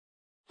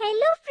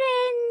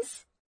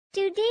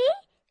Today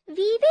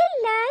we will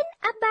learn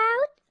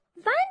about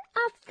one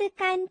of the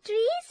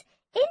countries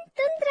in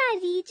Tundra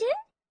region,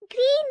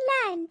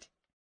 Greenland.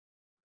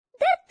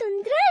 The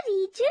Tundra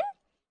region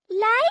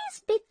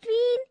lies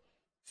between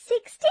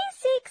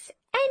 66.5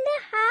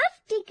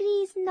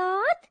 degrees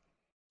north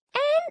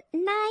and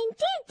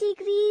 90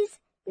 degrees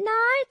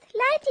north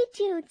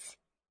latitudes.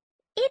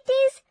 It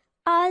is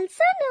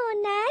also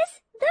known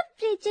as the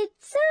frigid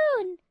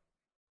zone,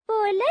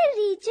 polar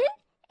region,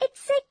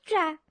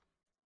 etc.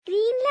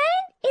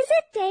 Greenland is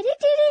a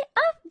territory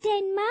of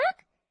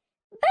Denmark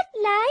but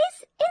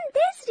lies in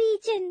this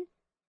region.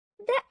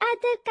 The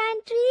other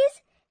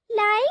countries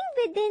lying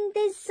within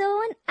this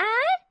zone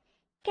are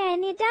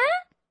Canada,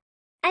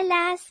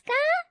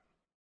 Alaska,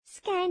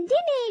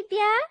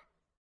 Scandinavia,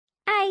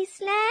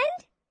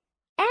 Iceland,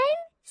 and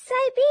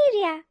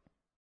Siberia.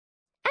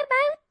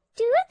 About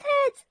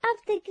 2/3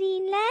 of the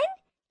Greenland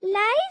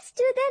lies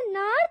to the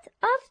north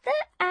of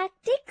the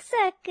Arctic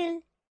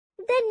Circle.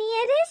 The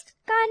nearest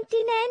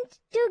continent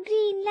to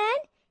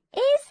Greenland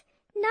is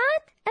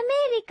North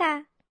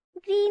America.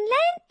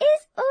 Greenland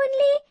is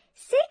only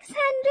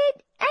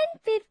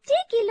 650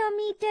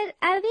 kilometers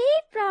away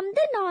from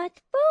the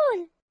North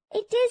Pole.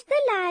 It is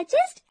the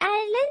largest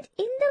island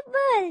in the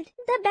world.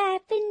 The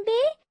Baffin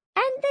Bay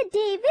and the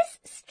Davis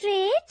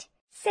Strait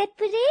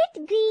separate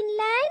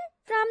Greenland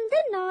from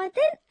the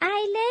northern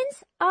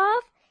islands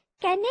of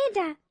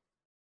Canada.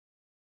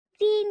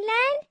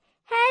 Greenland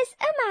has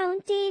a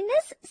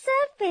mountainous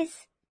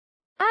surface.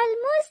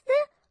 Almost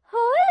the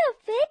whole of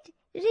it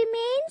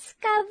remains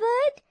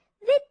covered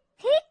with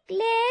thick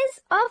layers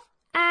of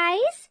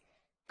ice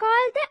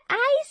called the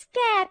ice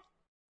cap.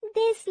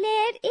 This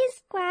layer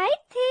is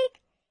quite thick,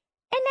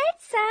 and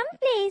at some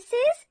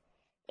places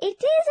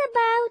it is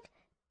about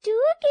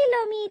 2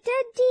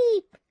 kilometers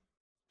deep.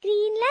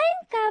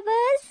 Greenland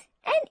covers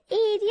an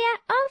area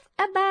of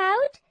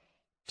about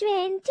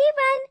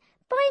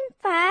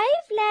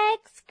 21.5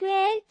 lakh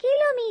square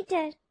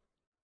kilometers.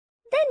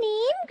 The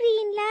name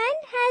Greenland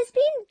has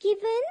been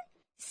given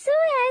so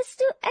as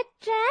to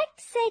attract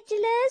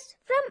settlers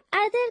from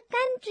other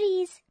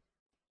countries.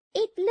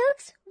 It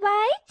looks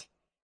white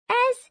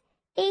as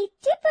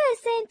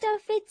 80%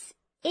 of its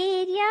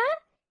area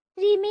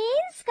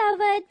remains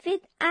covered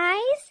with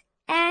ice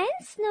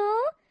and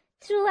snow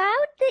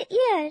throughout the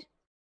year.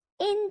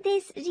 In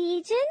this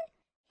region,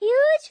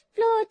 huge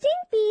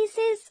floating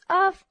pieces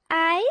of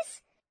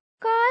ice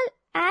called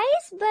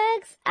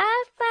icebergs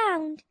are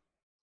found.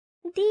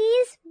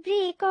 These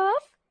break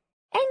off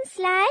and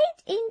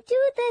slide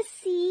into the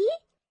sea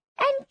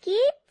and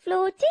keep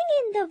floating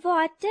in the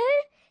water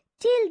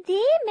till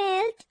they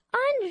melt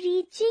on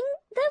reaching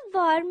the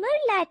warmer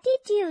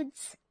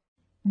latitudes.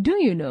 Do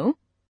you know?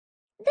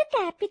 The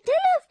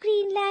capital of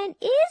Greenland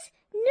is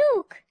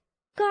Nuuk,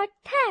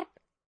 Gotthard.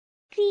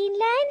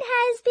 Greenland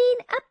has been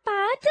a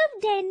part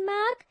of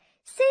Denmark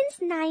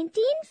since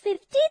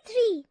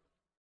 1953.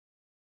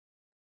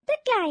 The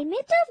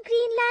climate of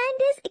Greenland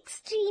is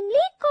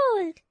extremely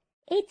cold.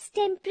 Its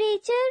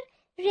temperature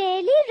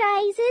rarely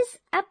rises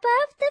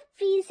above the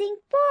freezing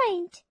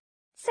point.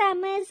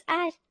 Summers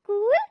are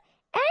cool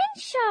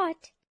and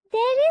short.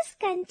 There is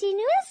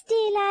continuous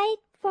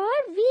daylight for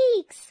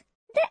weeks.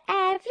 The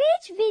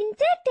average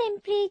winter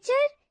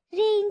temperature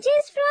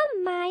ranges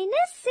from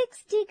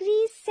 -6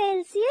 degrees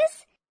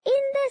Celsius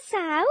in the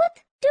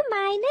south to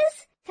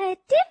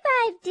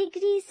 -35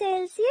 degrees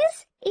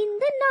Celsius in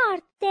the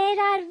north. There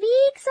are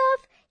weeks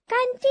of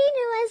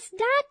continuous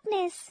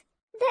darkness.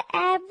 The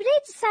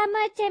average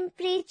summer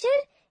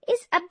temperature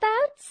is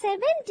about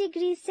 7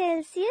 degrees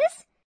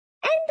Celsius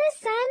and the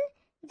sun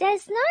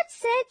does not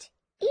set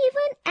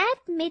even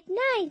at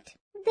midnight.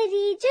 The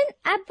region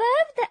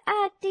above the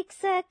Arctic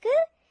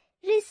Circle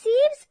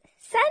receives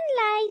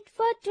sunlight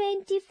for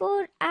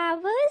 24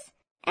 hours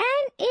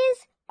and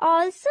is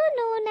also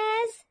known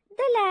as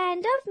the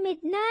land of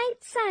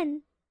midnight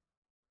sun.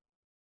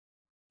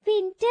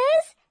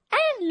 Winters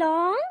are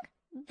long,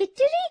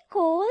 bitterly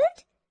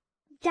cold,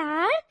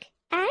 dark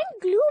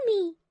and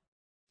gloomy.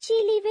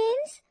 Chilly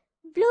winds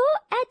blow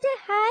at a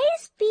high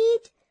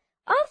speed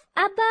of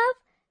above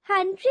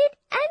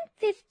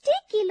 150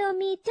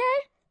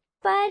 kilometers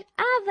per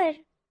hour.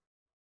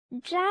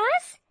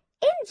 Dras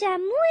in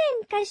Jammu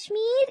and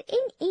Kashmir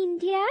in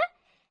India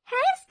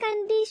has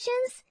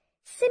conditions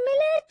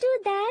similar to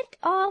that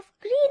of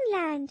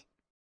Greenland.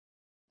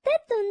 The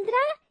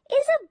tundra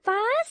is a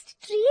vast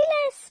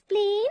treeless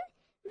plain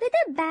with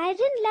a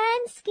barren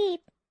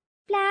landscape.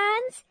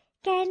 Plants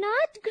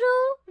cannot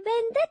grow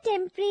when the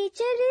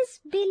temperature is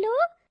below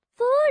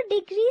 4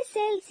 degrees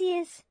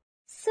Celsius.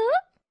 So,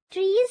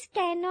 trees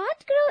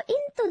cannot grow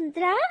in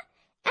tundra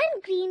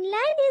and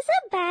Greenland is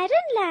a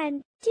barren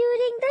land.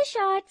 During the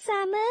short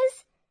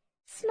summers,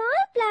 small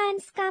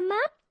plants come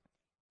up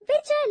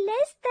which are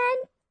less than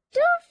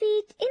 2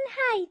 feet in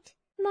height.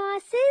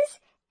 Mosses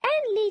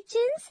and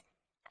lichens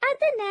are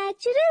the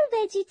natural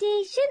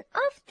vegetation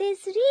of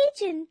this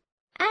region.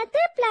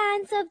 Other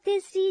plants of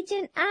this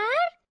region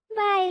are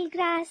wild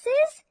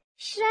grasses,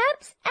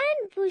 shrubs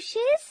and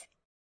bushes,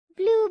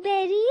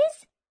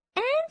 blueberries,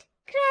 and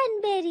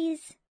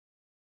cranberries.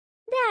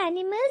 The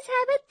animals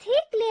have a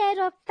thick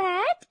layer of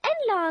fat and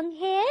long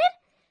hair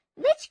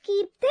which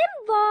keep them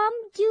warm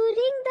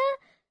during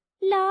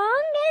the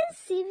long and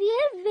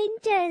severe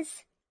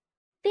winters.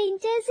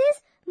 Winters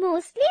is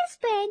mostly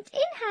spent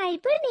in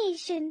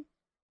hibernation.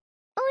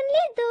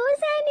 Only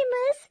those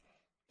animals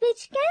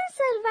which can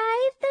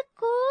survive the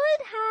cold,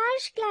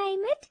 harsh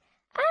climate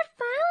are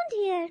found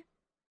here.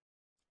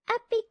 A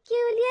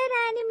peculiar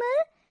animal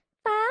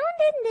found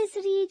in this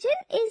region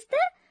is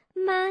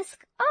the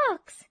musk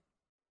ox.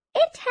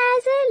 It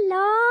has a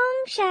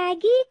long,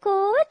 shaggy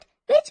coat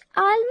which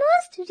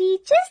almost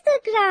reaches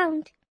the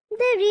ground.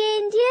 The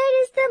reindeer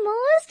is the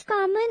most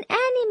common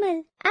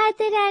animal.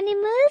 Other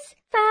animals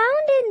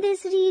found in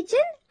this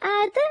region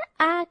are the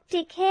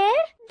Arctic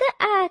hare, the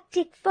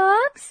Arctic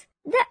fox,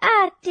 the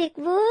Arctic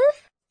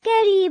wolf,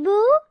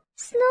 caribou,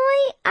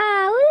 snowy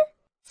owl,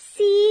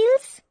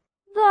 seals,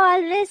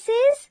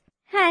 walruses,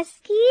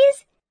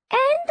 huskies,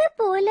 and the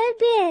polar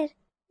bear.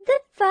 The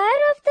fur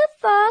of the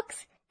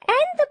fox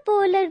and the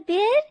polar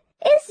bear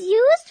is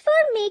used for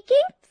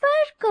making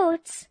fur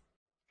coats.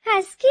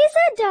 Huskies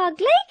are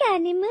dog-like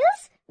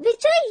animals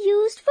which are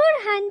used for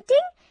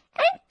hunting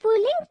and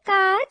pulling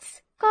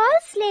carts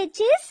called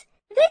sledges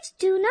which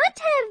do not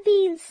have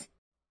wheels.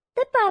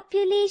 The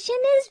population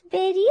is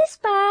very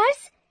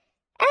sparse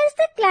as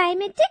the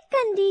climatic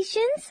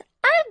conditions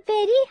are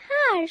very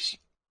harsh.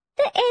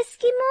 The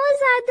Eskimos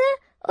are the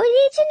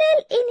original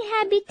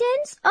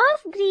inhabitants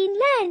of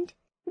Greenland.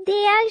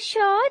 They are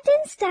short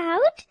and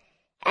stout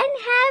and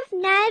have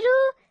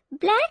narrow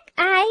black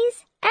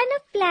eyes and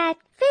a flat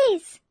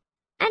face.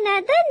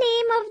 Another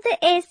name of the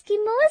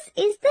Eskimos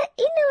is the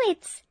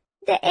Inuits.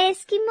 The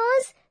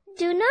Eskimos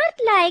do not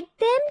like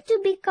them to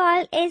be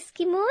called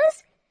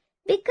Eskimos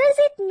because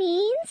it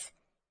means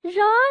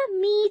raw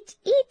meat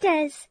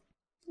eaters.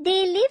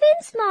 They live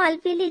in small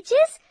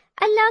villages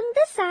along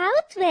the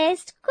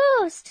southwest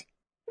coast.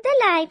 The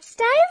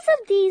lifestyles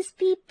of these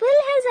people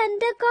has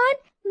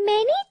undergone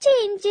many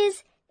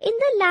changes in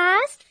the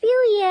last few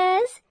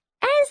years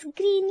as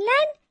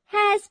Greenland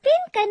has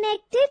been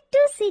connected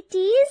to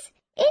cities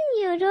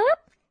in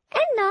Europe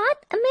and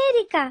North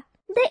America.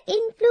 The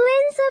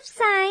influence of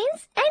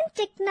science and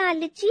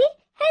technology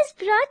has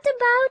brought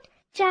about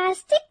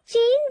drastic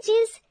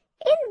changes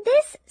in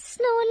this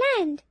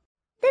snowland.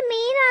 The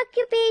main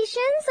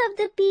occupations of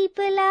the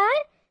people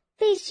are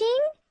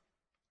fishing,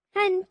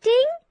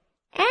 hunting,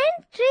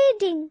 and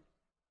trading.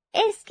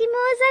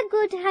 Eskimos are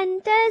good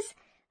hunters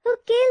who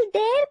kill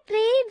their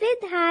prey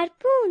with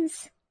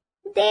harpoons.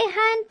 They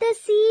hunt the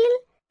seal,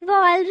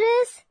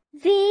 walrus,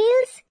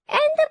 whales,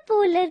 and the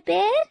polar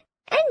bear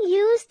and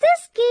use the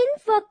skin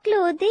for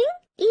clothing,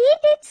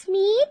 eat its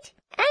meat,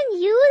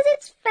 and use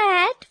its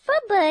fat for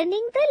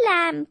burning the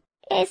lamp.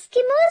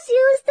 Eskimos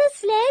use the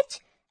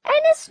sledge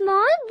and a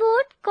small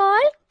boat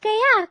called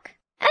kayak.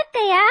 A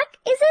kayak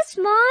is a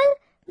small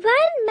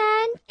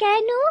one-man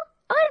canoe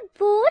or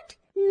boat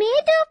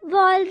made of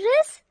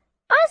walrus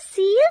or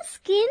seal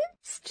skin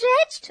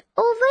stretched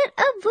over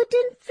a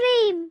wooden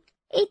frame.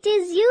 It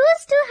is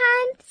used to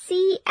hunt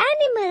sea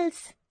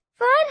animals.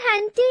 For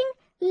hunting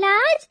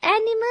large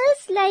animals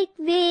like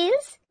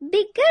whales,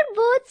 bigger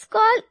boats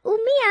called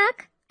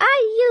umiak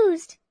are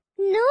used.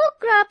 No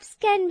crops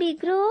can be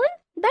grown,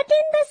 but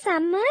in the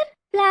summer,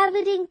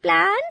 flowering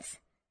plants,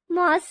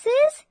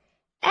 mosses,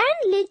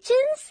 and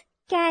lichens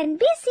can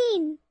be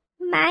seen.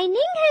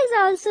 Mining has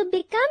also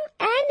become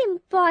an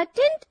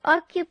important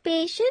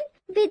occupation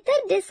with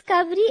the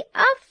discovery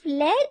of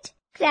lead,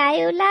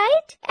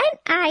 cryolite, and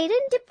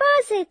iron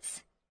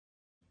deposits.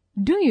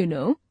 Do you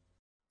know?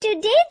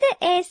 Today the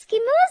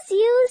Eskimos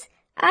use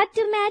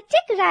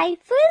automatic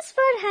rifles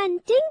for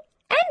hunting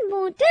and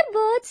motor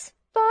boats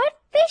for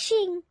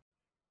fishing.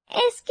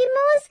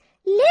 Eskimos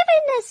live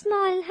in a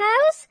small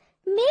house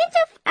made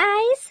of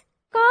ice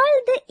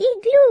called the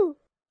igloo.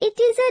 It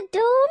is a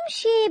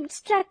dome-shaped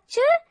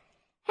structure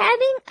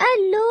having a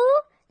low,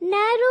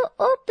 narrow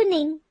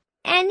opening.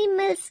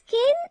 Animal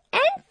skin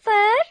and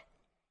fur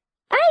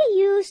are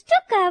used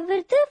to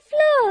cover the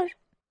floor.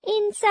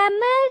 In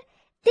summer,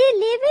 they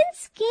live in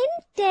skin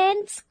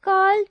tents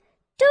called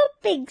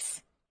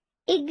topigs.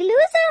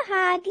 Igloos are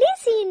hardly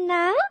seen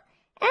now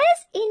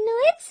as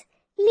Inuits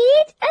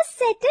lead a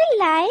settled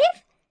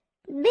life,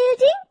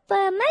 building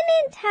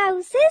permanent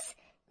houses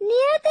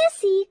near the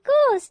sea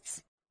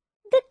coasts.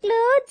 The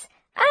clothes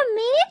are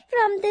made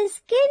from the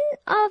skin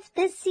of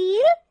the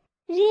seal,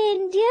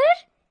 reindeer,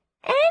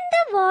 and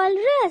the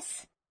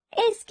walrus.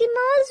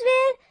 Eskimos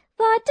wear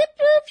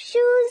waterproof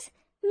shoes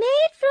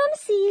made from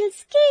seal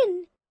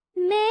skin.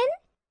 Men,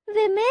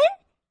 women,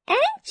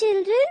 and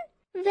children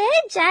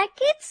wear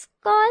jackets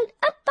called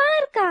a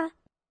parka.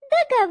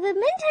 The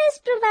government has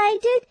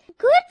provided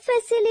good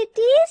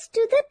facilities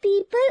to the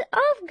people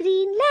of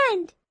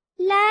Greenland.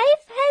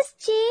 Life has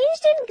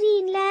changed in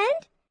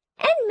Greenland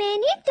and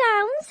many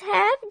towns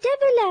have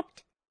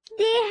developed.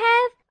 They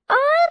have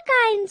all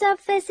kinds of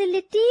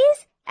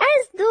facilities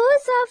as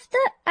those of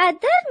the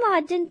other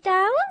modern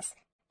towns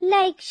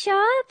like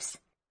shops,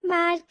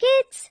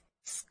 markets,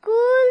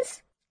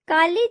 schools,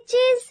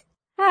 colleges,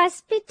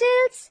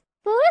 hospitals,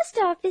 post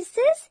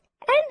offices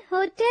and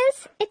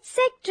hotels,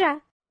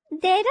 etc.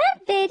 There are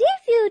very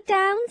few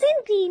towns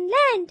in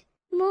Greenland.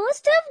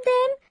 Most of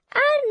them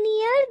are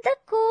near the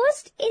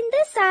coast in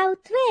the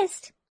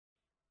southwest.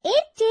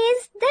 It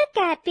is the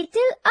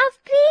capital of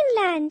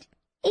Greenland.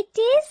 It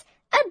is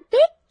a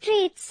big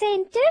trade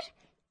center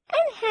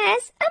and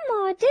has a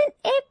modern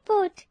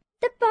airport.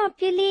 The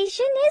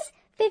population is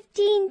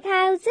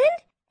 15,000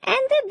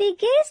 and the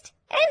biggest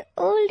and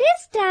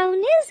oldest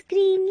town is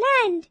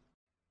Greenland.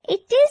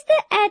 It is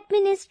the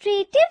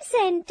administrative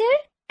center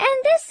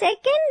and the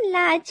second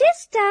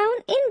largest town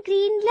in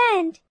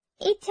Greenland.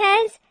 It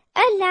has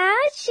a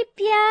large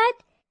shipyard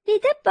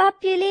with a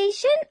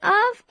population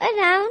of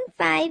around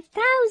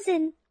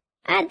 5,000.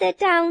 Other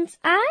towns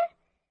are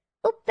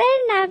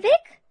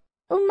Upernavik,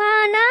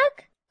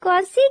 Umanak,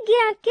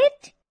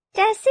 Kosigiakit,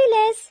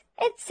 Tasiles,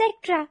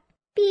 etc.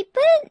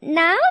 People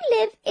now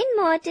live in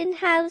modern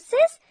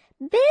houses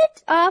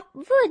built of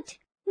wood.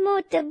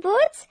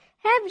 Motorboats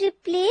have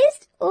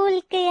replaced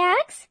old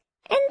kayaks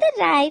and the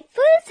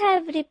rifles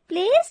have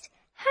replaced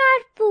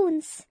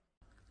harpoons.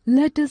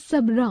 Let us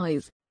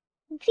summarize.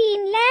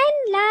 Greenland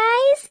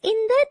lies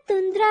in the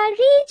Tundra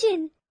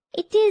region.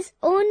 It is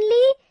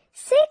only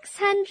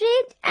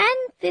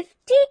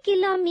 650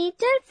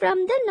 kilometers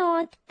from the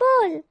North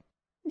Pole.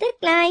 The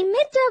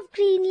climate of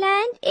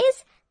Greenland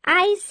is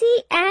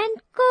icy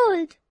and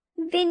cold.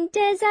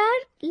 Winters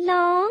are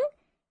long,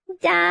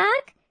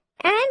 dark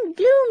and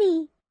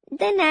gloomy.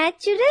 The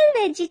natural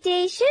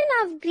vegetation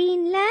of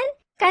Greenland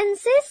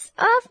consists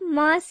of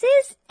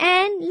mosses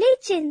and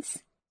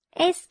lichens.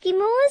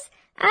 Eskimos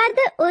are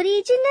the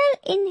original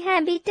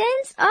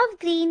inhabitants of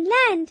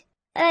Greenland.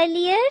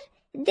 Earlier,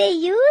 they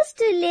used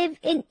to live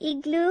in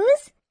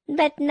igloos,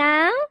 but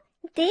now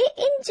they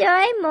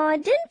enjoy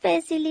modern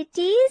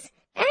facilities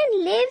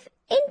and live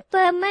in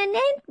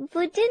permanent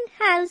wooden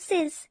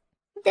houses.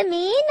 The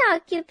main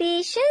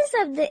occupations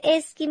of the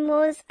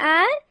Eskimos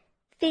are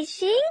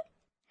fishing,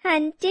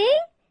 hunting,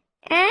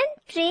 and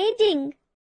trading.